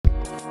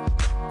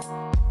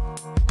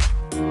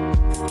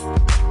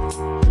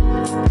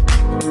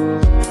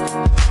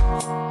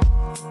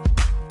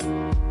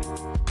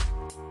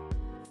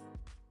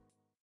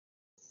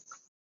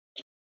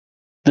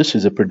This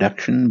is a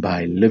production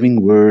by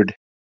Living Word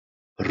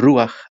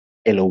Ruach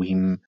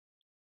Elohim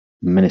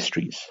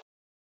Ministries.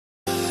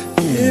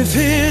 If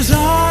his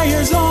eye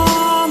is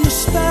on the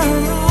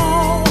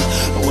sparrow,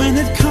 when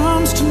it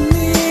comes to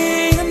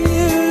me and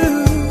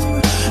you,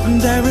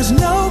 there is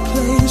no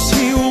place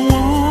he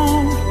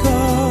won't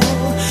go,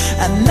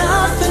 and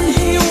nothing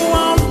he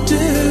won't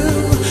do.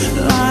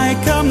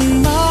 Like a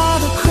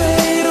mother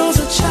cradles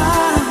a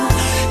child,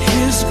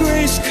 his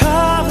grace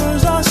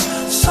covers us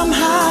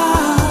somehow.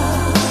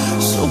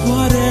 So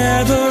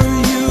whatever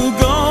you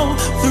go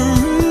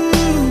through,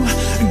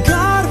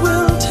 God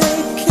will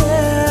take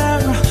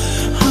care of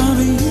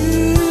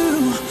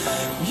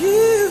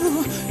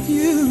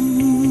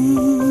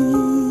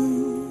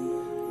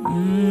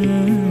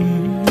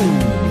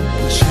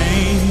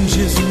Change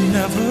is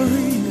never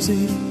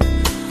easy,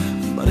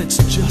 but it's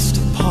just a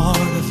part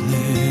of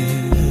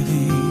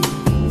living.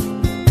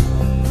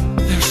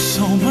 There's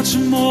so much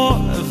more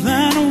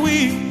than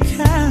we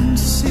can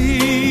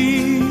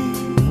see.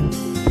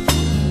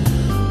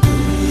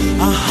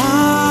 A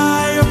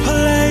higher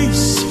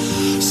place,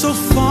 so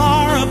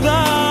far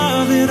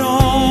above it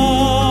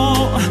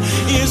all,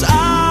 is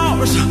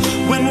ours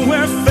when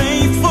we're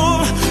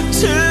faithful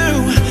to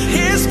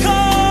his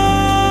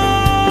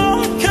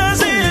call.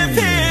 'Cause if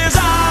his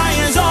eye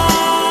is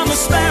on the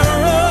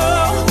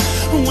sparrow,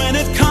 when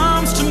it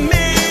comes to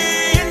me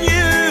and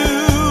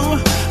you,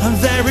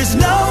 there is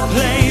no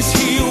place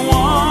he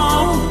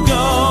won't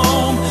go,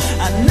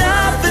 and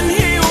nothing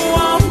he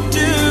won't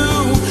do.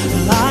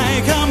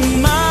 Like a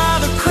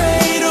mother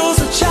cradles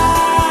a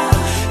child,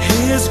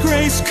 his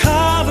grace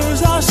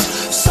covers us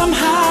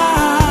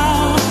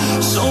somehow.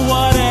 So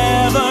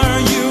whatever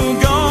you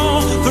go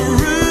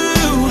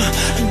through,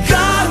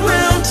 God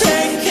will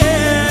take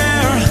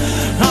care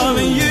of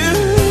you.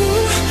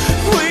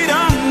 We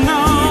don't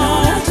know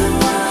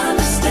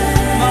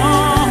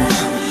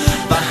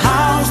the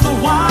hows, the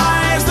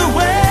whys, the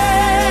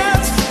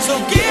whens, so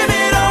give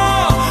it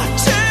all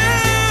to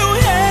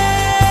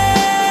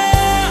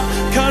him.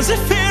 'Cause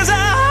if his eye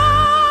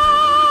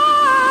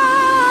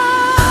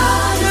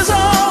is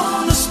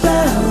on the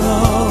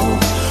sparrow,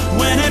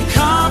 when it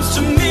comes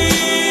to me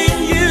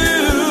and you,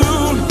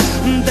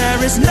 there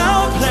is no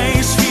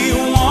place he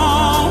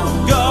won't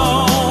go,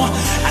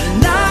 and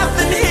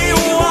nothing he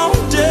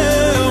won't do.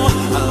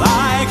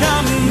 Like a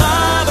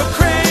mother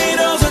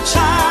cradles a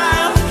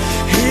child,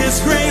 his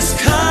grace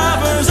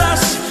covers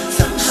us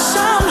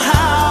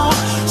somehow.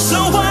 So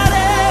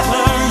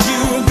whatever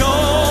you go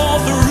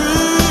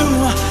through,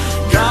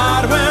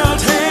 God will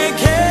take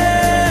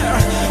care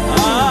of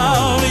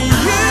you.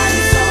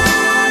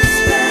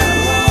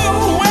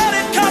 When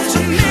it comes to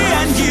me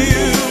and you,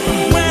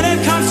 when it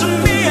comes to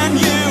me and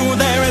you,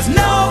 there is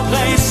no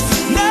place,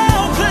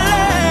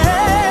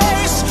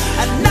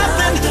 and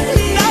nothing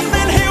he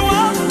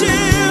won't do.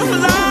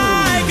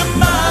 Like a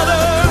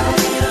mother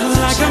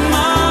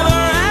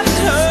and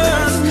her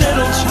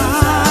little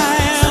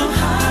child.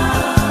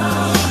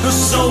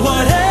 So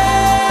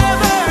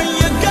whatever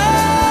you go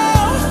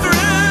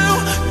through,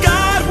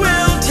 God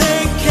will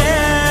take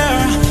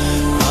care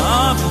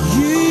of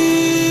you.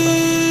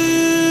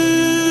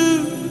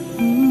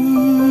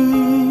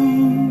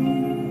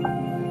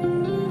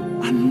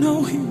 I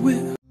know he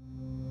will.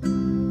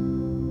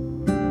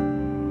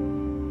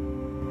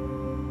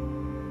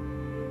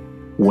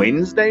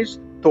 Wednesday's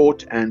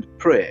Thought and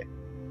Prayer,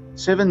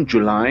 7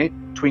 July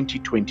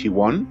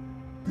 2021,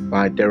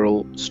 by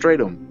Daryl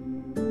Stradom.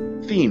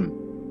 Theme: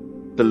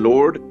 The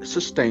Lord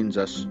sustains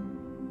us.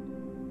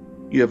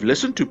 You have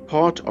listened to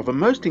part of a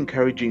most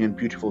encouraging and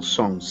beautiful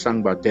song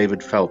sung by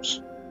David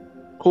Phelps,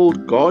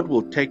 called God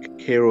Will Take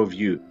Care of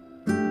You.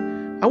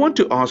 I want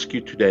to ask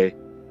you today,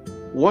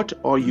 what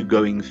are you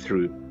going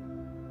through?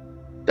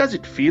 Does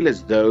it feel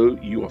as though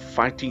you are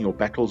fighting your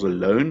battles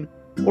alone,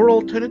 or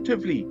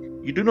alternatively,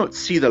 you do not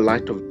see the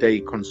light of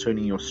day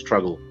concerning your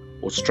struggle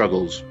or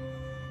struggles?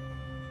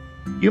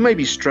 You may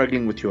be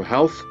struggling with your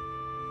health,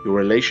 your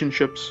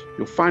relationships,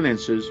 your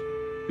finances,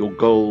 your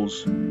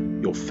goals,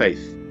 your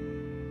faith.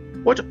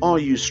 What are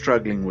you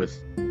struggling with?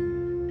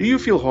 Do you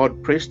feel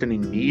hard-pressed and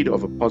in need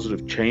of a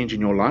positive change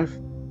in your life?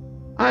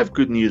 I have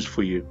good news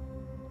for you.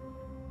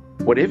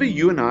 Whatever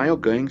you and I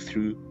are going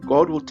through,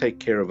 God will take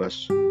care of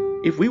us,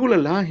 if we will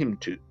allow him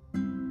to.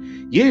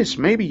 Yes,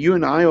 maybe you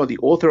and I are the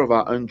author of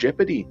our own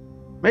jeopardy.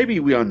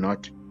 Maybe we are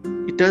not.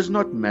 It does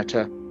not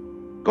matter.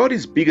 God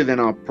is bigger than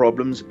our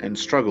problems and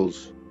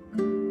struggles.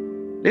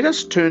 Let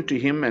us turn to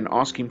him and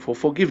ask him for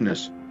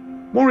forgiveness,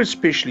 more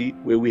especially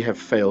where we have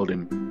failed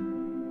him.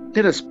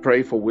 Let us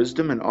pray for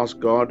wisdom and ask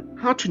God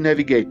how to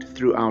navigate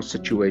through our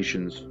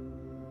situations.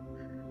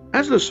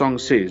 As the song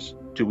says,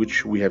 to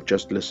which we have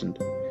just listened,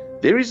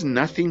 there is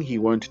nothing he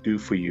won't do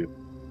for you.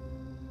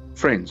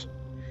 Friends,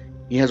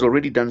 he has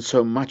already done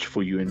so much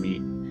for you and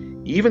me.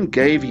 He even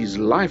gave his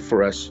life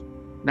for us.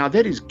 Now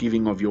that is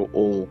giving of your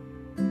all.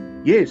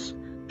 Yes,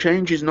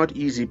 change is not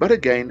easy, but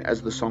again,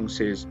 as the song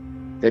says,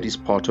 that is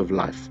part of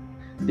life.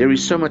 There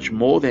is so much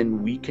more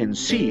than we can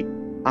see,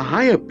 a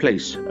higher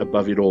place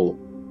above it all.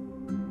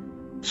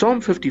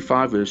 Psalm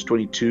 55 verse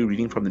 22,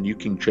 reading from the New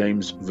King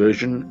James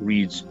Version,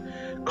 reads,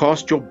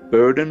 "Cast your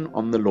burden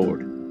on the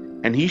Lord,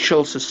 and he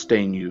shall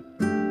sustain you.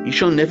 He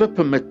shall never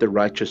permit the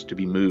righteous to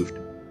be moved."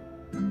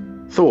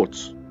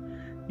 Thoughts.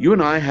 You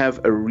and I have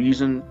a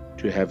reason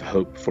to have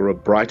hope for a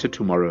brighter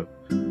tomorrow,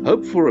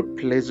 hope for a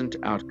pleasant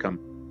outcome,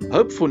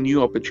 hope for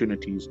new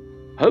opportunities,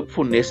 hope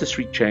for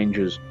necessary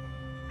changes,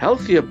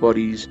 healthier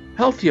bodies,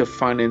 healthier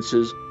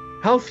finances,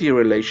 healthier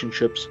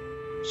relationships,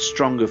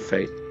 stronger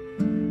faith.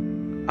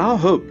 Our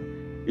hope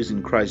is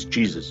in Christ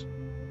Jesus.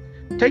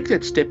 Take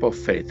that step of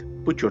faith,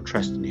 put your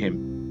trust in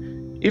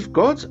Him. If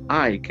God's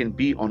eye can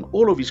be on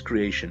all of His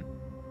creation,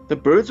 the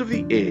birds of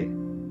the air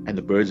and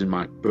the birds in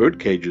my bird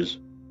cages,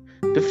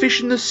 the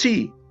fish in the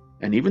sea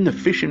and even the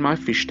fish in my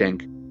fish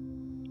tank,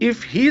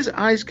 if His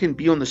eyes can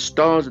be on the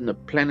stars and the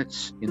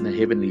planets in the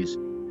heavenlies,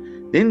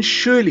 then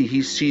surely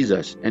He sees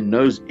us and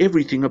knows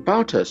everything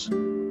about us.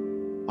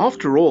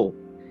 After all,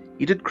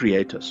 He did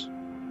create us.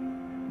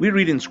 We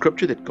read in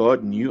Scripture that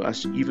God knew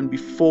us even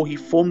before He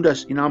formed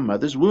us in our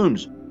mother's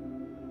wombs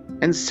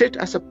and set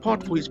us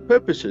apart for His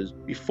purposes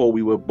before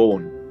we were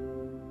born.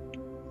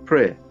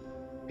 Prayer.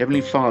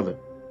 Heavenly Father,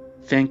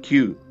 thank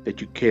You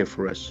that You care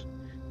for us.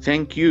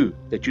 Thank You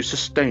that You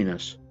sustain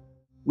us.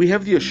 We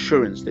have the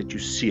assurance that You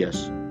see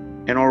us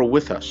and are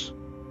with us,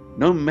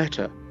 no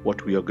matter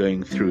what we are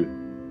going through.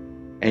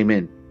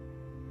 Amen.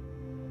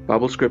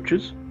 Bible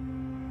Scriptures,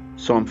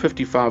 Psalm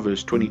 55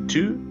 verse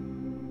 22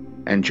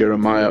 and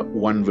Jeremiah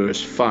 1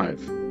 verse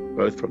 5,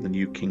 both from the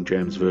New King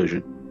James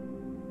Version.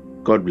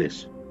 God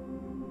bless.